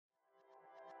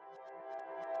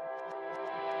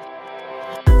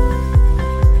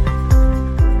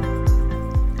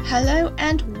Hello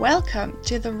and welcome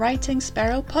to the Writing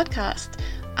Sparrow podcast.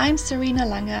 I'm Serena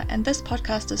Lange and this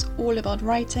podcast is all about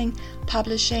writing,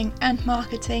 publishing and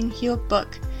marketing your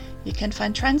book. You can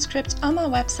find transcripts on my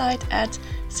website at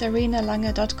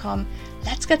serenalange.com.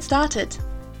 Let's get started.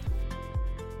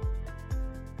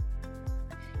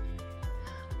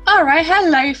 Alright,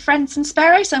 hello friends and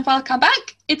sparrows and welcome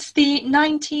back. It's the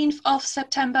 19th of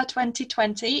September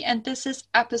 2020 and this is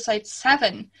episode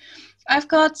 7. I've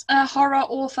got horror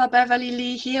author Beverley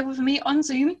Lee here with me on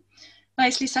Zoom,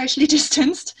 nicely socially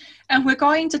distanced, and we're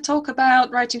going to talk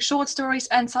about writing short stories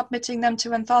and submitting them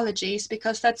to anthologies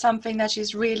because that's something that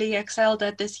she's really excelled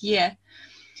at this year.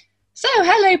 So,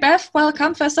 hello Bev,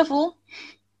 welcome first of all.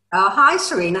 Hi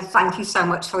Serena, thank you so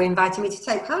much for inviting me to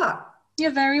take part.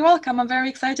 You're very welcome, I'm very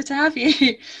excited to have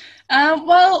you.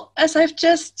 Well, as I've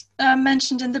just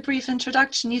mentioned in the brief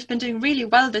introduction, you've been doing really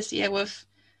well this year with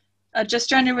just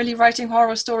generally writing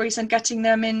horror stories and getting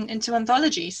them into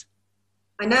anthologies.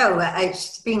 I know,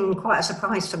 it's been quite a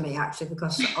surprise for me actually,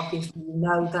 because obviously you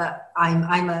know that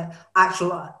I'm a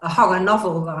horror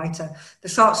novel writer. The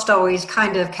short stories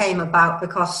kind of came about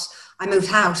because I moved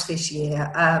house this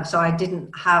year, so I didn't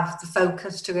have the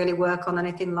focus to really work on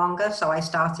anything longer, so I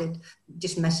started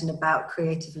just messing about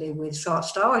creatively with short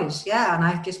stories, and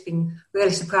I've just been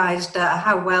really surprised at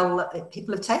how well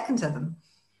people have taken to them.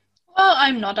 Well,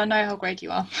 I'm not. I know how great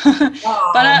you are.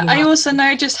 But I also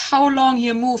know just how long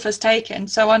your move has taken.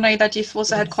 So I know that you've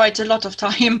also had quite a lot of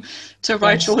time to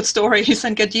write short stories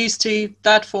and get used to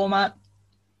that format.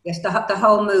 Yes, the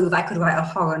whole move. I could write a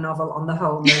horror novel on the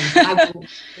whole move. I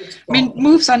mean,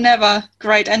 moves are never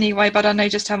great anyway, but I know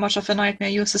just how much of a nightmare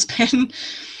yours has been.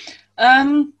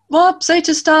 Well, so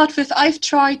to start with, I've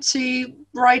tried to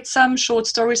write some short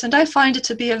stories and I find it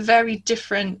to be a very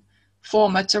different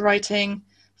format to writing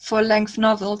full-length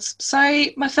novels. So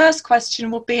my first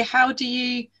question would be, how do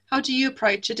you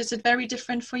approach it? Is it very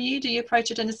different for you? Do you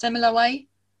approach it in a similar way?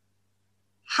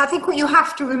 I think what you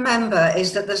have to remember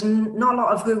is that there's not a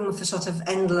lot of room for sort of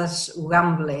endless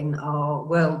rambling or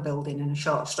world building in a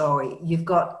short story. You've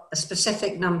got a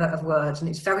specific number of words and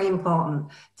it's very important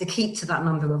to keep to that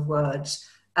number of words.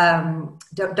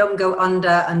 Don't go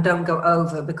under and don't go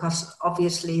over, because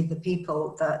obviously the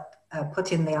people that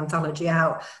putting the anthology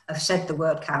out have said the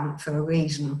word count for a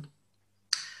reason.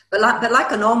 But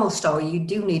like a normal story, you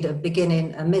do need a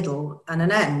beginning, a middle, and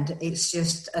an end. It's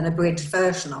just an abridged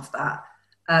version of that.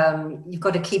 You've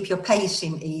got to keep your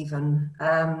pacing even.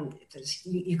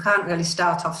 You can't really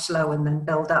start off slow and then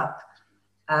build up.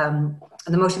 And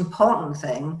the most important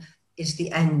thing is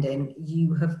the ending.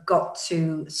 You have got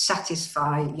to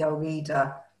satisfy your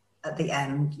reader at the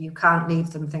end. You can't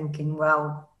leave them thinking,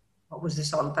 well, what was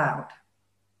this all about?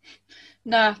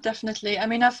 No, definitely. I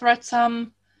mean, I've read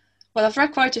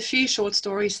quite a few short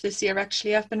stories this year,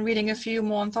 actually. I've been reading a few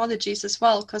more anthologies as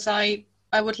well, because I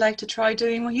would like to try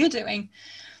doing what you're doing.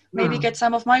 Maybe get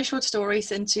some of my short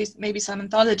stories into maybe some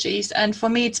anthologies. And for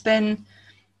me, it's been,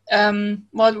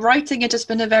 writing it has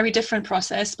been a very different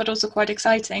process, but also quite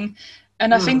exciting.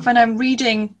 And I think when I'm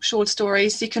reading short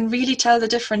stories, you can really tell the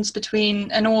difference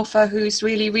between an author who's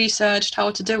really researched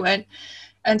how to do it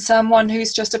and someone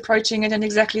who's just approaching it in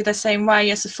exactly the same way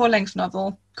as a full-length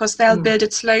novel, because they'll build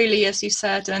it slowly, as you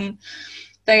said, and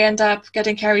they end up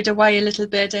getting carried away a little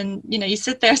bit. And, you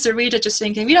sit there as a reader just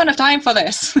thinking, we don't have time for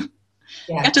this.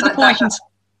 Get to the point.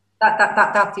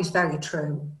 That is very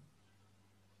true.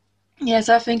 Yes,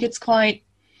 I think it's quite,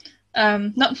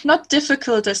 not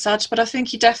difficult as such, but I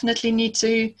think you definitely need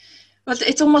to,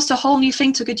 it's almost a whole new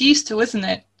thing to get used to, isn't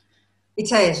it?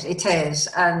 It is.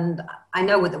 And I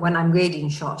know that when I'm reading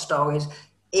short stories,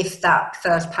 if that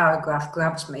first paragraph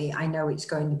grabs me, I know it's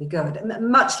going to be good.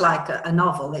 Much like a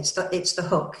novel, it's the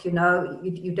hook,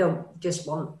 you don't just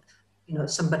want,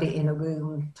 somebody in a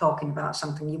room talking about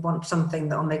something. You want something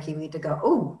that will make your reader go,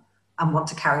 oh, and want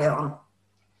to carry on.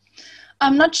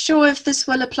 I'm not sure if this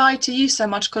will apply to you so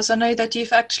much, because I know that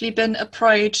you've actually been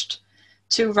approached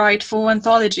to write for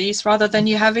anthologies rather than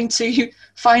you having to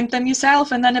find them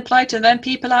yourself and then apply to them.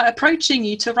 People are approaching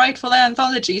you to write for their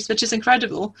anthologies, which is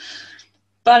incredible.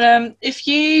 But if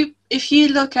you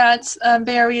look at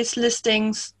various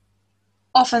listings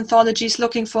of anthologies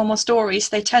looking for more stories,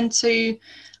 they tend to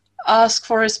ask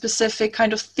for a specific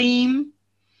kind of theme.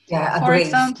 Yeah, for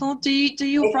example, do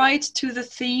you write to the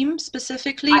theme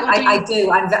specifically? I do.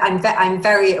 I'm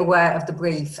very aware of the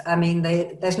brief. I mean,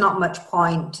 there's not much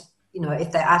point,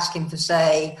 if they're asking for,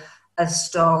 say, a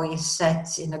story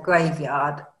set in a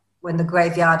graveyard when the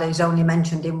graveyard is only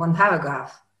mentioned in one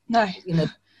paragraph. No.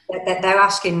 They're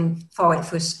asking for it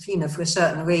for a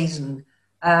certain reason.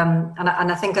 And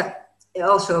I think it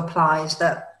also applies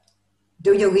that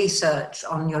do your research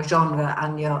on your genre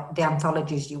and the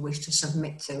anthologies you wish to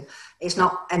submit to. It's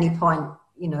not any point,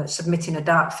 submitting a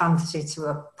dark fantasy to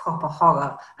a proper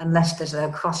horror unless there's a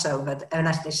crossover,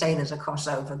 unless they say there's a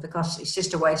crossover, because it's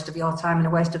just a waste of your time and a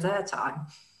waste of their time.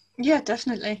 Yeah,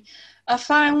 definitely. I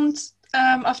found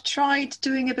I've tried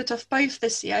doing a bit of both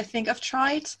this year. I think I've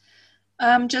tried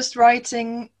just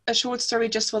writing a short story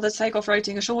just for the sake of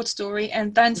writing a short story,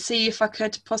 and then see if I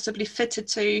could possibly fit it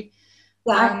to.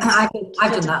 Yeah,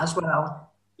 I've done that as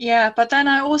well. Yeah, but then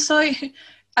I also,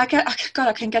 I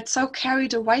can get so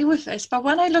carried away with this. But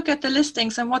when I look at the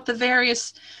listings and what the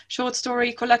various short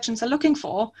story collections are looking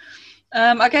for,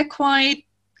 I get quite.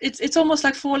 It's almost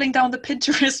like falling down the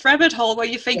Pinterest rabbit hole where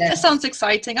you think, this sounds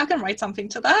exciting, I can write something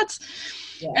to that.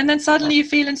 Yeah. And then suddenly you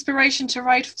feel inspiration to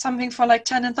write something for like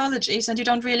 10 anthologies, and you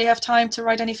don't really have time to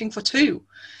write anything for 2.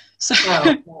 So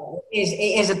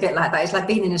it is a bit like that. It's like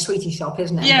being in a sweetie shop,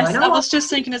 isn't it? Yes, I was just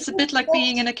thinking it's a bit like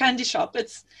being in a candy shop.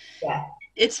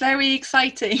 It's very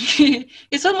exciting.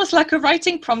 It's almost like a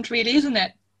writing prompt, really, isn't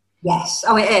it? Yes.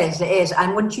 Oh, it is.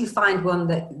 And once you find one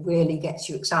that really gets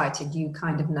you excited, you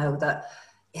kind of know that,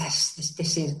 yes,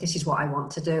 this is what I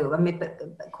want to do. I mean, but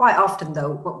quite often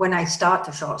though, when I start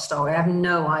a short story, I have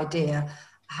no idea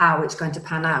how it's going to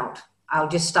pan out. I'll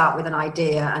just start with an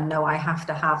idea and know I have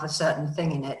to have a certain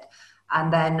thing in it.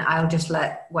 And then I'll just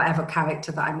let whatever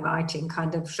character that I'm writing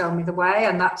kind of show me the way.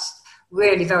 And that's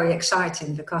really very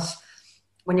exciting, because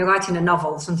when you're writing a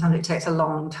novel, sometimes it takes a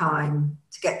long time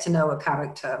to get to know a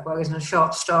character. Whereas in a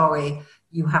short story,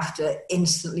 you have to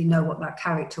instantly know what that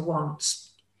character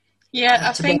wants. Yeah,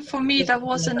 I think for me, that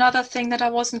was another thing that I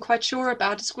wasn't quite sure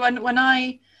about. Is when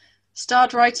I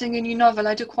start writing a new novel,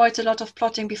 I do quite a lot of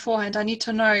plotting beforehand. I need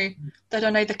to know that I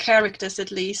know the characters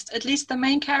at least the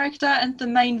main character and the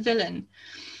main villain,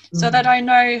 so that I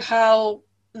know how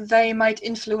they might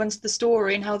influence the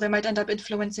story and how they might end up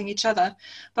influencing each other.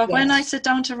 But when I sit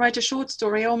down to write a short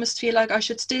story, I almost feel like I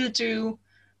should still do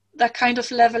that kind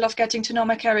of level of getting to know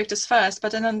my characters first.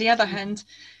 But then on the other hand,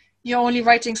 you're only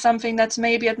writing something that's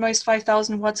maybe at most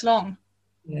 5,000 words long.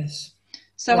 Yes.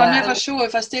 So I'm never sure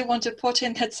if I still want to put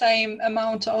in that same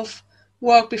amount of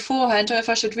work beforehand, or if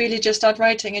I should really just start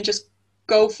writing and just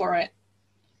go for it.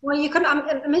 Well, you can,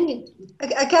 I mean,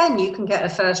 again, you can get a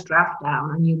first draft down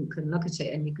and you can look at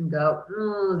it and you can go,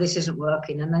 this isn't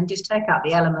working. And then just take out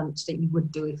the elements that you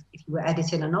would do if you were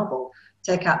editing a novel.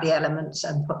 Take out the elements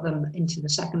and put them into the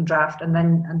second draft, and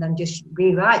then just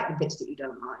rewrite the bits that you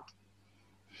don't like.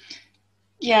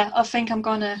 Yeah, I think I'm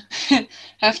gonna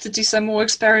have to do some more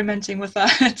experimenting with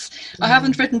that. I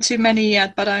haven't written too many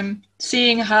yet, but I'm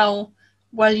seeing how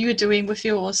well you're doing with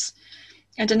yours.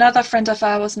 And another friend of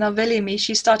ours, now Beverley,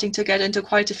 she's starting to get into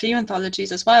quite a few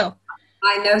anthologies as well.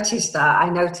 I noticed that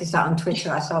on Twitter.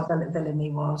 I saw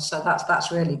Beverley was, so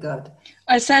that's really good.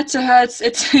 I said to her,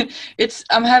 it's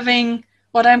I'm having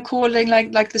what I'm calling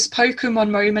like this Pokemon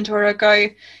moment where I go,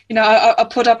 I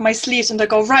put up my sleeves and I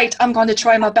go, right, I'm going to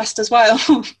try my best as well.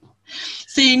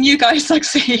 Seeing you guys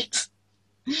succeed.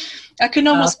 I can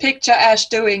almost picture Ash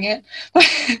doing it.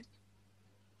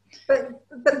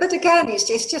 But again,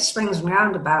 it's just swings and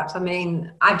roundabouts. I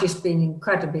mean, I've just been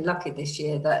incredibly lucky this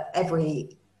year that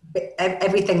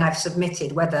everything I've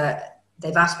submitted, whether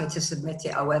they've asked me to submit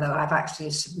it or whether I've actually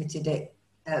submitted it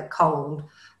cold,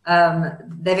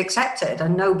 they've accepted,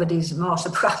 and nobody's more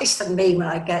surprised than me when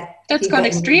I get. That's gone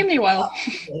extremely well.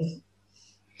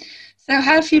 So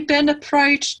have you been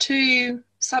approached to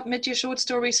submit your short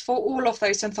stories for all of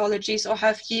those anthologies, or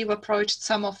have you approached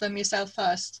some of them yourself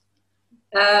first?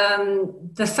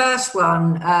 The first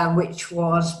one, which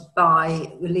was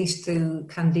released through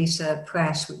Candisa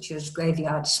Press, which is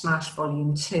Graveyard Smash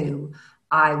Volume 2,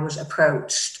 I was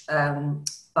approached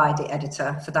by the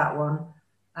editor for that one.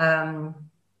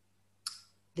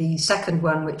 The second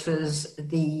one, which was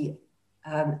the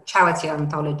charity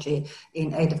anthology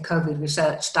in aid of COVID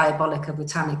research, Diabolica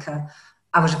Britannica,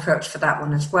 I was approached for that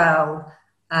one as well.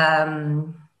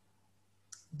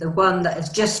 The one that has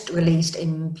just released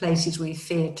in Places We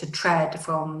Fear to Tread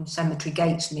from Cemetery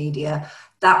Gates Media,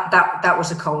 that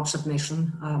was a cold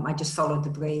submission. I just followed the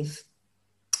brief.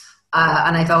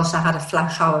 And I've also had a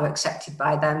flash horror accepted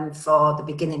by them for the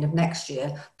beginning of next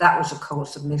year. That was a cold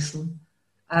submission.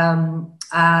 And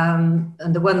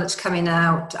the one that's coming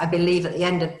out, I believe, at the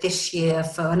end of this year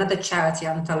for another charity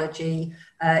anthology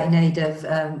in aid of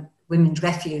women's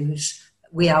refuge,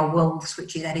 We Are Wolves,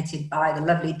 which is edited by the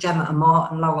lovely Gemma Amor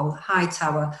and Laurel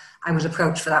Hightower. I was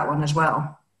approached for that one as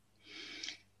well.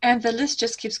 And the list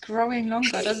just keeps growing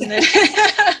longer, doesn't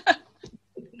it?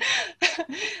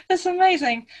 That's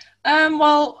amazing.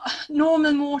 Well,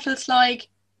 normal mortals like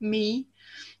me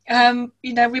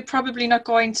We're probably not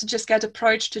going to just get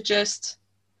approached to just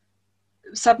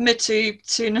submit to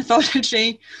an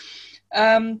anthology.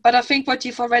 But I think what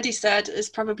you've already said is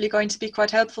probably going to be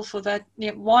quite helpful for that.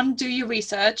 One, do your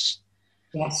research.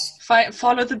 Yes.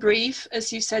 Follow the brief,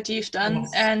 as you said you've done,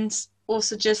 Yes. and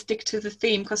also just stick to the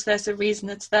theme, because there's a reason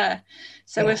it's there.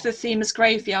 So if the theme is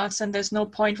graveyards and there's no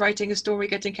point writing a story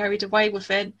getting carried away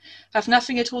with it, have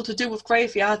nothing at all to do with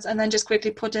graveyards, and then just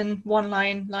quickly put in one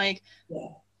line like,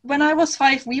 when I was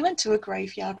 5, we went to a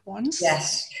graveyard once.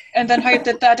 Yes. And then hope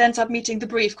that ends up meeting the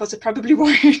brief, because it probably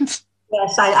won't.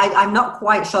 Yes, I'm not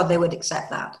quite sure they would accept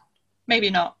that. Maybe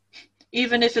not.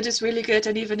 Even if it is really good,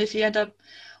 and even if you end up,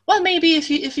 well, maybe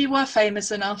if you were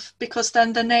famous enough, because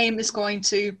then the name is going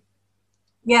to.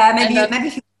 Yeah, maybe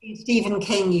if you were Stephen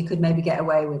King, you could maybe get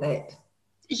away with it.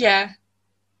 Yeah,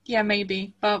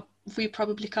 maybe, but we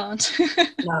probably can't.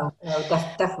 No,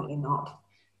 definitely not.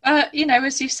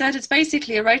 As you said, it's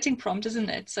basically a writing prompt, isn't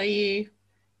it? So you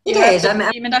It have is. the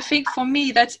theme, and I think for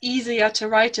me that's easier to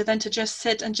write it than to just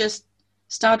sit and just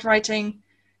start writing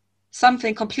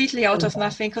something completely out of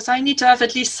nothing, because I need to have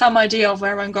at least some idea of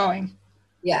where I'm going.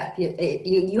 Yeah,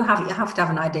 you have to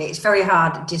have an idea. It's very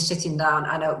hard just sitting down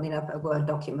and opening up a Word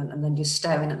document and then just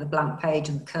staring at the blank page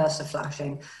and the cursor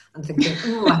flashing and thinking,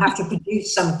 oh, I have to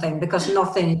produce something, because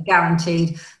nothing is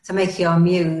guaranteed to make your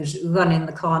muse run in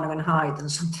the corner and hide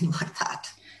and something like that.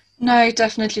 No,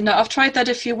 definitely not. I've tried that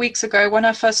a few weeks ago when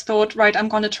I first thought, right, I'm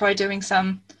going to try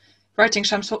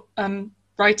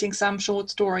writing some short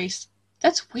stories.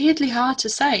 That's weirdly hard to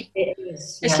say. It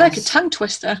is. It's like a tongue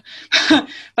twister. But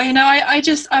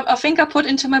I think I put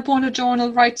into my bullet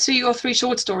journal, write 2 or 3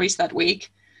 short stories that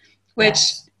week,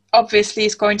 which obviously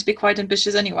is going to be quite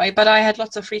ambitious anyway, but I had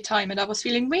lots of free time and I was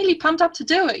feeling really pumped up to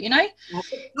do it, I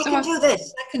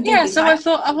can do this. So I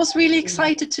thought I was really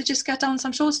excited to just get down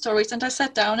some short stories, and I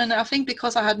sat down, and I think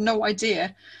because I had no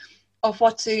idea of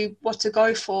what to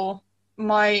go for,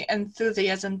 my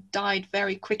enthusiasm died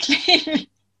very quickly.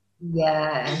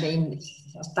 Yeah, I mean,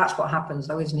 that's what happens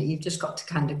though, isn't it? You've just got to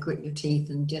kind of grit your teeth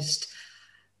and just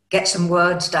get some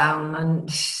words down, and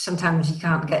sometimes you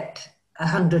can't get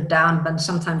 100 down, but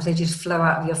sometimes they just flow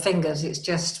out of your fingers. It's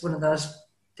just one of those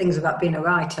things about being a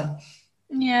writer.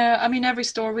 Yeah, I mean, every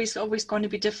story is always going to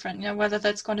be different. Whether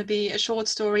that's going to be a short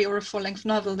story or a full-length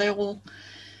novel, they're all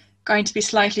going to be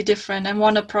slightly different, and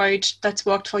one approach that's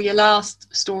worked for your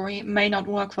last story may not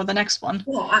work for the next one.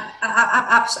 Yeah,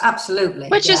 absolutely.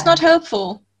 Which is not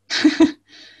helpful.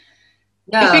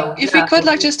 No, if we could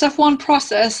just have one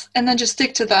process and then just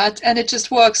stick to that, and it just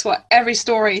works for every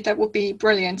story, that would be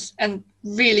brilliant and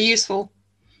really useful.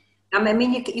 I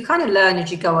mean, you kind of learn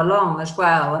as you go along as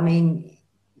well. I mean,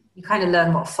 you kind of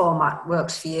learn what format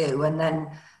works for you, and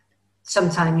then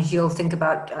sometimes you'll think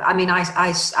about, I mean,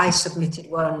 I submitted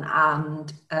one,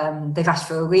 and they've asked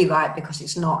for a rewrite because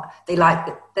it's not, they like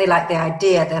the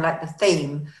idea, they like the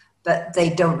theme, but they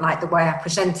don't like the way I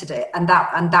presented it. And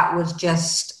that was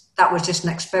just an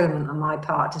experiment on my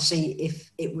part to see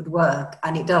if it would work,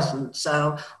 and it doesn't.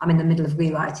 So I'm in the middle of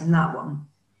rewriting that one.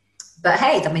 But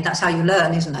hey, I mean, that's how you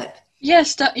learn, isn't it?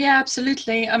 Yes, yeah,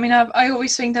 absolutely. I mean, I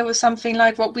always think there was something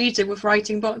like what we do with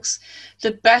writing books.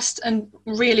 The best and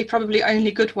really probably only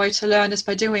good way to learn is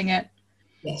by doing it.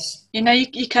 Yes.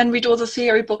 You can read all the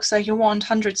theory books that you want,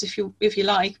 hundreds if you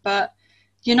like, but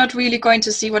you're not really going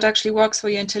to see what actually works for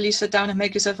you until you sit down and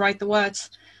make yourself write the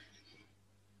words.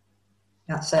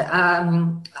 That's it.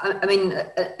 I mean,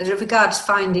 as regards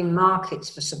finding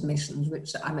markets for submissions,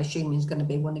 which I'm assuming is going to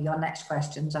be one of your next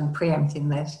questions, I'm preempting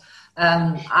this.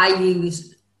 I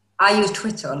use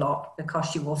Twitter a lot,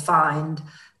 because you will find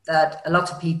that a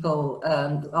lot of people,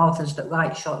 authors that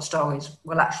write short stories,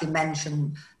 will actually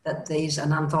mention that there's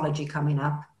an anthology coming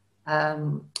up.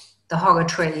 The Horror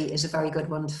Tree is a very good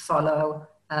one to follow.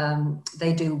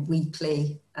 They do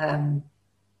weekly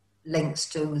links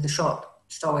to the short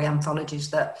story anthologies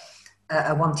that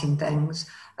are wanting things,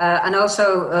 and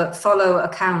also follow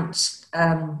accounts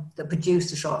that produce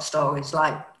the short stories,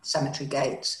 like Cemetery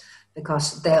Gates,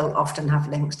 because they'll often have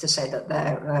links to say that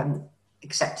they're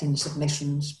accepting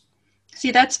submissions.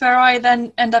 See, that's where I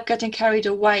then end up getting carried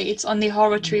away. It's on the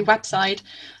Horror Tree website.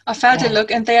 I've had a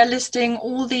look, and they are listing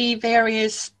all the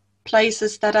various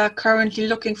places that are currently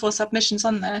looking for submissions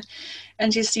on there.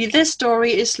 And you see this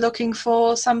story is looking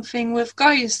for something with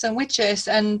ghosts and witches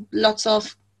and lots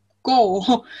of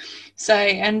gore.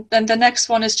 And then the next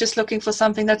one is just looking for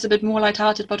something that's a bit more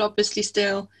lighthearted, but obviously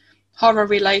still horror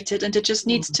related. And it just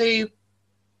needs to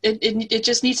it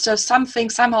just needs to have something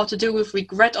somehow to do with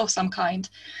regret of some kind.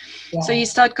 Yeah. So you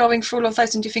start going through all of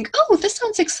those and you think, oh, this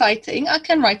sounds exciting, I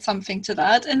can write something to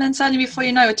that, and then suddenly before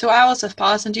you know it, 2 hours have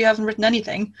passed and you haven't written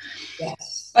anything.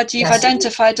 Yes. But you've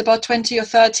identified about 20 or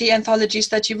 30 anthologies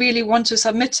that you really want to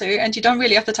submit to, and you don't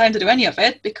really have the time to do any of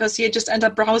it because you just end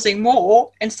up browsing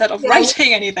more instead of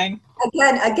writing anything.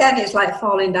 Again, it's like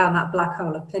falling down that black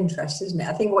hole of Pinterest, isn't it?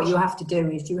 I think what you have to do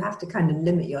is you have to kind of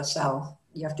limit yourself.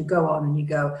 You have to go on and you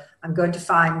go, I'm going to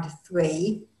find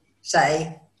 3,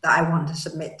 say, that I want to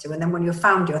submit to. And then when you've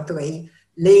found your 3,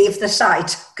 leave the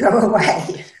site, go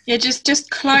away. Yeah, just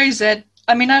close it.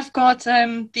 I mean, I've got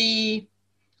the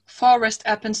Forest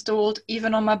app installed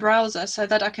even on my browser so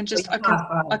that I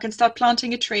can start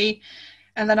planting a tree,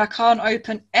 and then I can't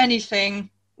open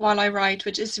anything while I write,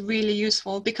 which is really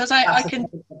useful because I can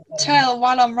tell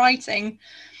while I'm writing.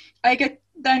 I get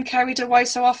then carried away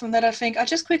so often that I think I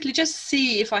just quickly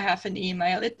see if I have an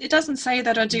email. It doesn't say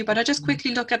that I do, but I just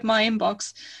quickly look at my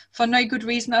inbox for no good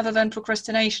reason other than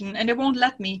procrastination, and it won't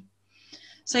let me.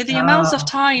 So the amounts of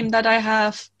time that I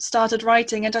have started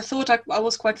writing, and I thought I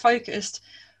was quite focused,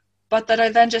 but that I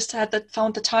then just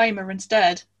found the timer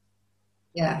instead.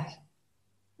 Yeah.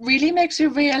 Really makes you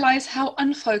realize how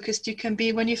unfocused you can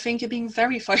be when you think you're being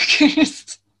very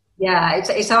focused. Yeah,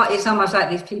 it's almost like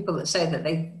these people that say that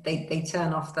they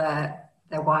turn off their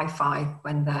Wi-Fi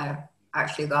when they're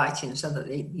actually writing so that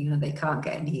they can't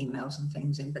get any emails and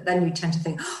things in. But then you tend to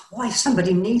think, what if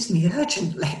somebody needs me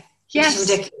urgently? Yes.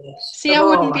 It's ridiculous. See, I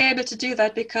wouldn't be able to do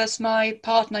that because my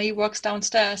partner, he works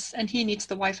downstairs and he needs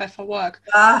the Wi-Fi for work.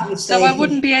 So I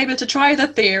wouldn't be able to try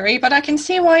that theory, but I can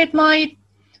see why it might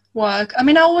work. I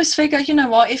mean, I always figure, you know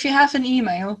what, if you have an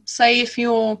email, say if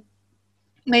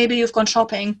maybe you've gone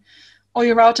shopping or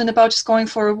you're out and about just going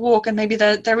for a walk and maybe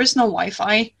there is no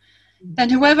Wi-Fi, then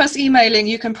whoever's emailing,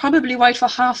 you can probably wait for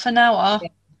half an hour. Yeah.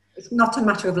 It's not a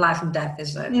matter of life and death,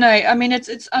 is it? No, I mean,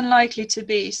 it's unlikely to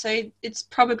be. So it's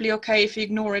probably okay if you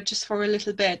ignore it just for a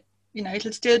little bit.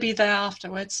 It'll still be there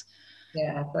afterwards.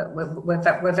 Yeah, but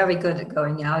we're very good at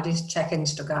going, I'll just check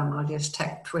Instagram, I'll just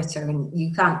check Twitter, and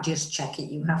you can't just check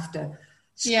it. You have to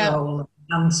scroll and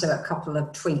answer a couple of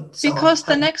tweets. Because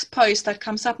the next post that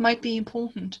comes up might be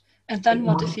important. And then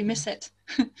what if you miss it?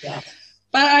 Yeah.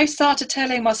 But I started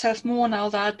telling myself more now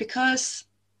that because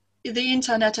the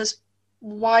internet has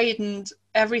widened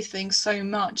everything so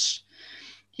much,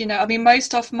 I mean,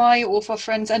 most of my author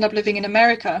friends end up living in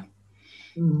America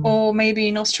or maybe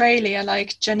in Australia,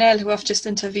 like Janelle, who I've just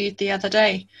interviewed the other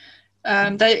day.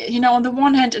 On the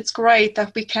one hand, it's great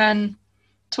that we can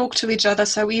talk to each other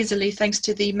so easily thanks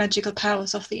to the magical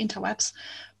powers of the interwebs.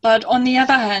 But on the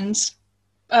other hand,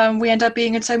 we end up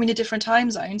being in so many different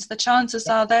time zones. The chances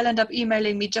are they'll end up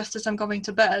emailing me just as I'm going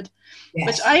to bed,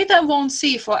 which I then won't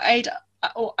see for 8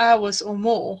 hours or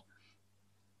more.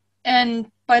 And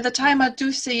by the time I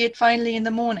do see it finally in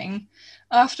the morning,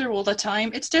 after all the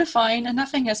time, it's still fine and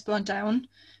nothing has burnt down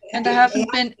and there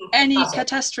haven't been any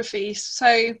catastrophes.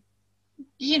 So,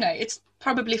 it's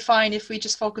probably fine if we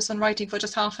just focus on writing for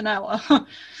just half an hour.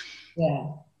 Yeah.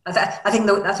 I think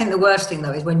the worst thing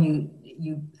though is when you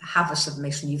have a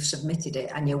submission, you've submitted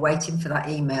it, and you're waiting for that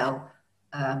email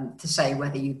to say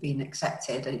whether you've been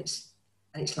accepted, and it's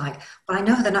like, well, I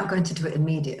know they're not going to do it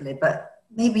immediately, but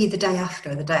maybe the day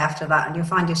after that, and you'll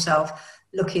find yourself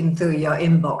looking through your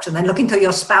inbox and then looking through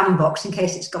your spam box in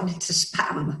case it's gone into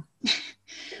spam.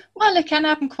 Well, it can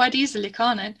happen quite easily,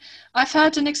 can't it? I've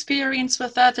had an experience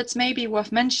with that that's maybe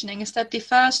worth mentioning, is that the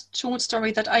first short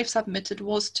story that I've submitted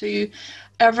was to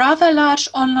a rather large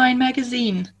online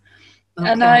magazine.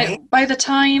 Okay. And by the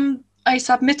time I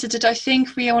submitted it, I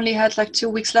think we only had like 2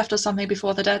 weeks left or something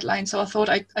before the deadline, so I thought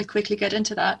I'd quickly get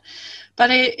into that. But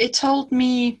it told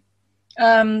me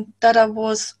that I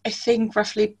was, I think,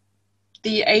 roughly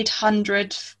the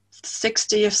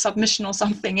 860th submission or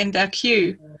something in their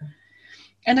queue.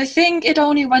 And I think it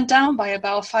only went down by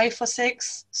about 5 or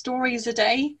 6 stories a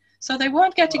day. So they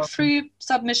weren't getting through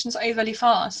submissions overly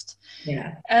fast.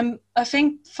 Yeah. I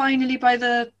think finally by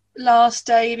the last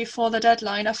day before the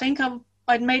deadline, I think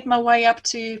I'd made my way up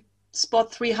to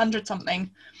spot 300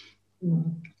 something.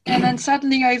 And then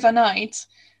suddenly overnight,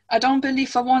 I don't believe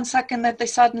for one second that they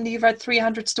suddenly read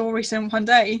 300 stories in one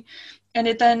day. And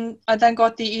I then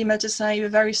got the email to say, we're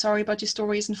very sorry, but your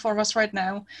story isn't for us right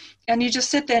now. And you just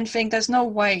sit there and think, there's no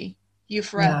way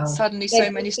you've read suddenly so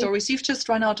many stories. You've just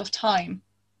run out of time.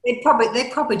 They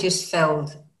probably just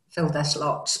filled their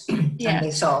slots. Yeah. And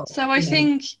they saw, so I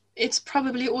think it's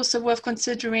probably also worth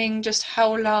considering just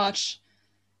how large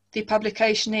the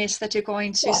publication is that you're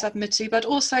going to submit to. But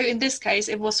also in this case,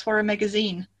 it was for a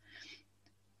magazine.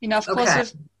 Of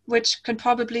course, which can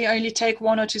probably only take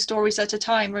 1 or 2 stories at a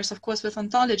time. Whereas, of course, with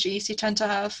anthologies, you tend to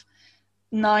have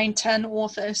 9, 10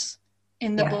 authors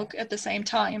in the book at the same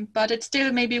time. But it's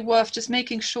still maybe worth just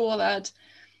making sure that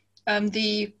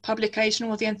the publication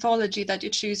or the anthology that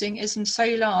you're choosing isn't so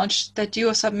large that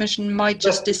your submission might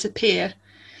just disappear.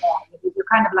 You're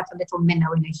kind of like a little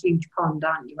minnow in a huge pond,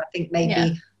 aren't you? I think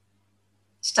maybe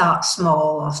start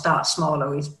small or start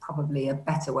smaller is probably a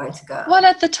better way to go. Well,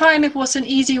 at the time, it was an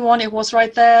easy one. It was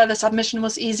right there. The submission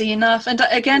was easy enough. And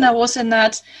again, I was in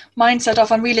that mindset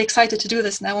of, I'm really excited to do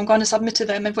this now. I'm going to submit to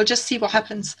them and we'll just see what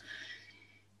happens.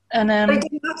 And but it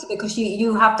didn't matter because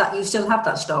you have that, you still have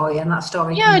that story, and that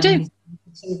story I do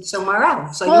somewhere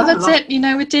else. So well, that's it.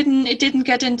 It didn't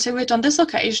get into it on this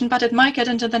occasion, but it might get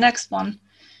into the next one.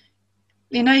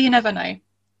 You never know.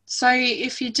 So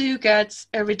if you do get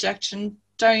a rejection,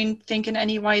 don't think in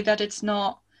any way that it's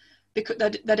not because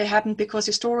that it happened because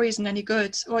your story isn't any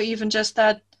good, or even just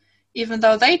that even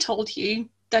though they told you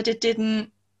that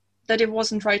it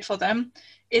wasn't right for them,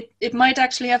 it might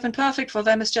actually have been perfect for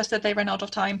them. It's just that they ran out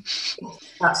of time.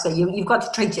 That's it. You've got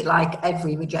to treat it like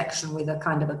every rejection with a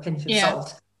kind of a pinch of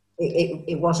salt.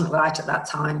 It wasn't right at that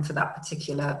time for that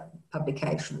particular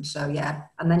publication. So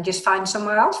and then just find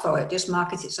somewhere else for it. Just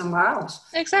market it somewhere else.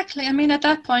 Exactly. I mean, at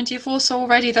that point, you've also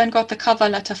already then got the cover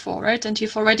letter for it, and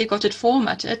you've already got it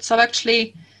formatted. So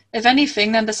actually, if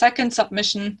anything, then the second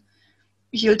submission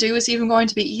you'll do is even going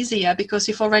to be easier because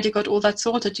you've already got all that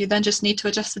sorted. You then just need to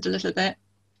adjust it a little bit.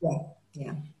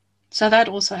 Yeah. So that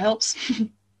also helps.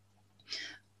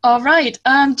 All right.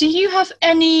 Do you have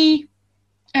any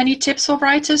tips for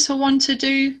writers who want to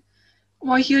do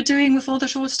what you're doing with all the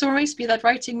short stories, be that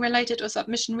writing related or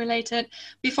submission related?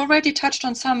 We've already touched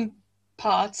on some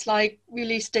parts, like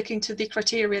really sticking to the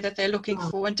criteria that they're looking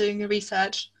for and doing the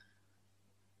research.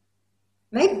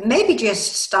 Maybe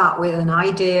just start with an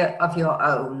idea of your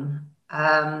own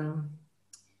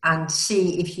and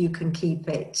see if you can keep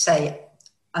it, say,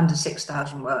 under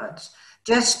 6,000 words.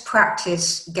 Just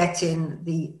practice getting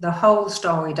the whole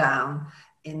story down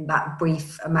in that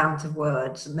brief amount of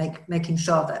words, and making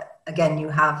sure that, again, you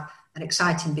have an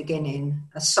exciting beginning,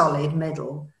 a solid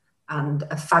middle, and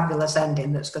a fabulous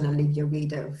ending that's going to leave your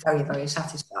reader very, very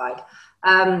satisfied.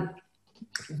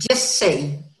 Just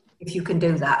see if you can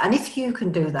do that. And if you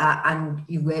can do that and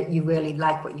you really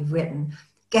like what you've written,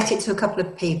 get it to a couple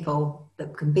of people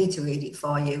that can beta read it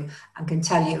for you and can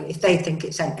tell you if they think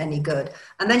it's any good.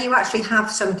 And then you actually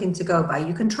have something to go by.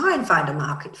 You can try and find a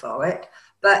market for it,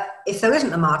 but if there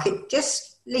isn't a market,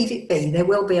 just leave it be. There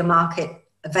will be a market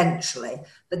eventually.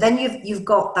 But then you've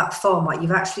got that format,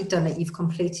 you've actually done it, you've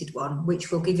completed one,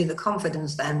 which will give you the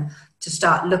confidence then to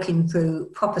start looking through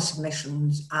proper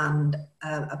submissions and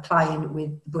applying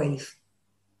with the brief.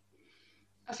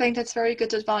 I think that's very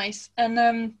good advice. And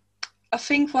I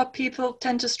think what people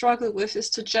tend to struggle with is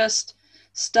to just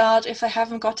start if they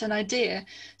haven't got an idea.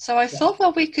 So I thought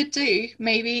what we could do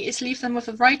maybe is leave them with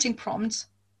a writing prompt.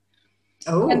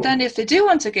 Oh. And then if they do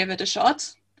want to give it a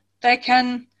shot, they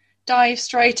can dive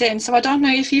straight in. So I don't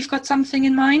know if you've got something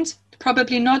in mind.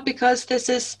 Probably not, because this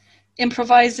is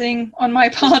improvising on my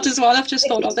part as well. I've just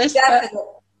thought of this.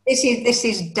 This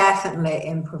is definitely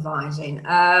improvising.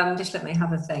 Just let me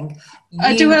have a think.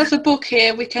 I do have a book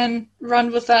here. We can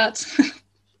run with that.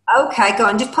 Okay, go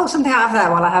on. Just pull something out of there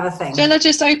while I have a think. Shall I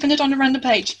just open it on a random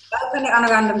page? Open it on a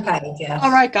random page, yes.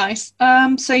 All right, guys.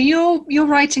 So your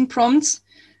writing prompts.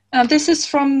 This is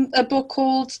from a book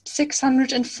called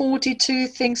 642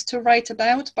 Things to Write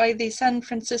About by the San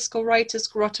Francisco Writers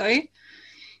Grotto.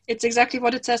 It's exactly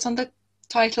what it says on the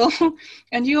title.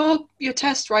 And your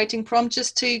test writing prompt,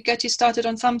 just to get you started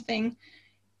on something,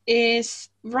 is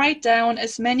write down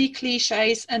as many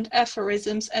cliches and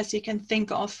aphorisms as you can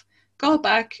think of. Go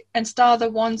back and star the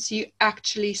ones you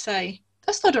actually say.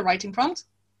 That's not a writing prompt.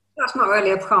 That's not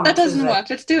really a prompt. That doesn't work.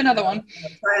 Let's do another one.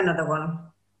 Try another one.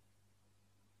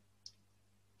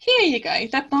 Here you go.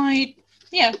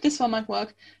 This one might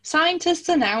work. Scientists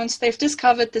announce they've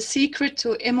discovered the secret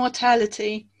to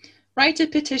immortality. Write a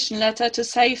petition letter to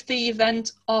save the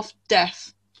event of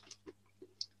death.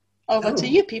 Over to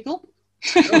you, people.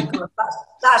 God,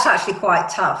 that's actually quite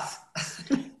tough.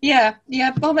 Yeah.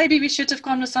 Well, maybe we should have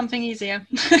gone with something easier.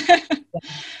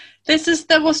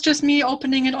 That was just me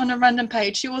opening it on a random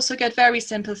page. You also get very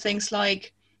simple things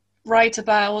like write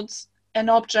about an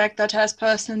object that has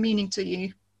personal meaning to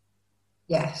you.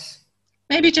 Yes.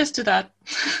 Maybe just do that.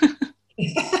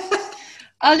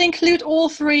 I'll include all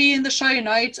 3 in the show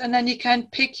notes, and then you can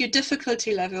pick your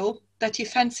difficulty level that you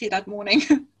fancy that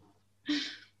morning.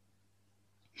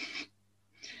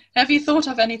 Have you thought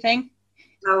of anything?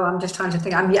 Oh, I'm just trying to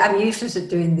think. I'm useless at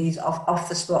doing these off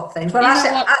the spot things. Well, You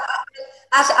know what?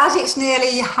 as it's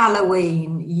nearly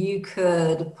Halloween, you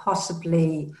could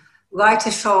possibly write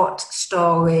a short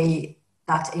story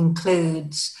that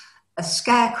includes a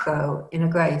scarecrow in a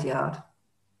graveyard.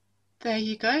 There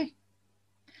you go.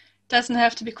 Doesn't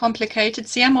have to be complicated.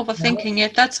 See, I'm No. overthinking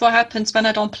it. That's what happens when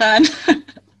I don't plan.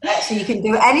 So you can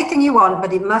do anything you want,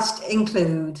 but it must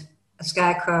include a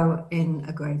scarecrow in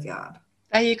a graveyard.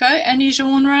 There you go. Any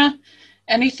genre,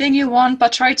 anything you want,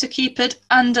 but try to keep it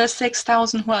under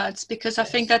 6,000 words, because I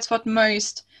think Yes. that's what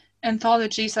most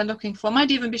anthologies are looking for.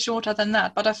 Might even be shorter than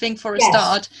that, but I think for a Yes.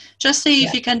 start, just see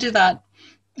if Yeah, you can do that.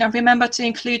 And remember to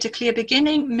include a clear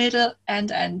beginning, middle,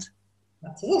 and end.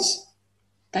 that is.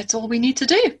 That's all we need to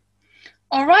do.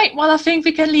 All right, well, I think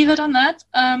we can leave it on that.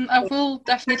 I will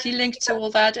definitely link to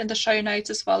all that in the show notes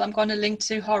as well. I'm going to link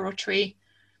to Horror Tree.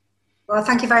 Well,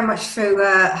 thank you very much for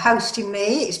hosting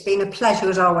me. It's been a pleasure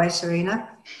as always, Serena.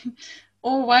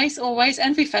 Always, always,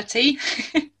 and confetti.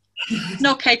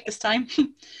 No cake this time.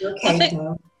 Okay,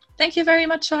 Well, thank you very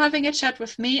much for having a chat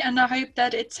with me, and I hope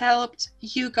that it's helped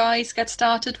you guys get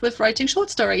started with writing short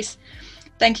stories.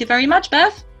 Thank you very much,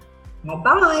 Bev.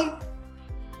 Bye-bye.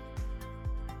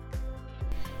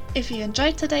 If you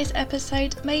enjoyed today's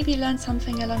episode, maybe learned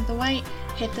something along the way,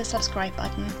 hit the subscribe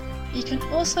button. You can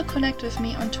also connect with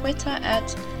me on Twitter at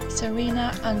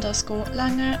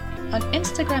Serena_Langer, on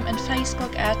Instagram and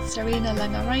Facebook at Serena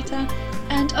Langer Writer,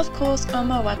 and of course on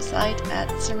my website at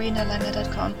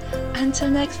serenalanger.com. Until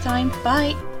next time,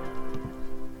 bye!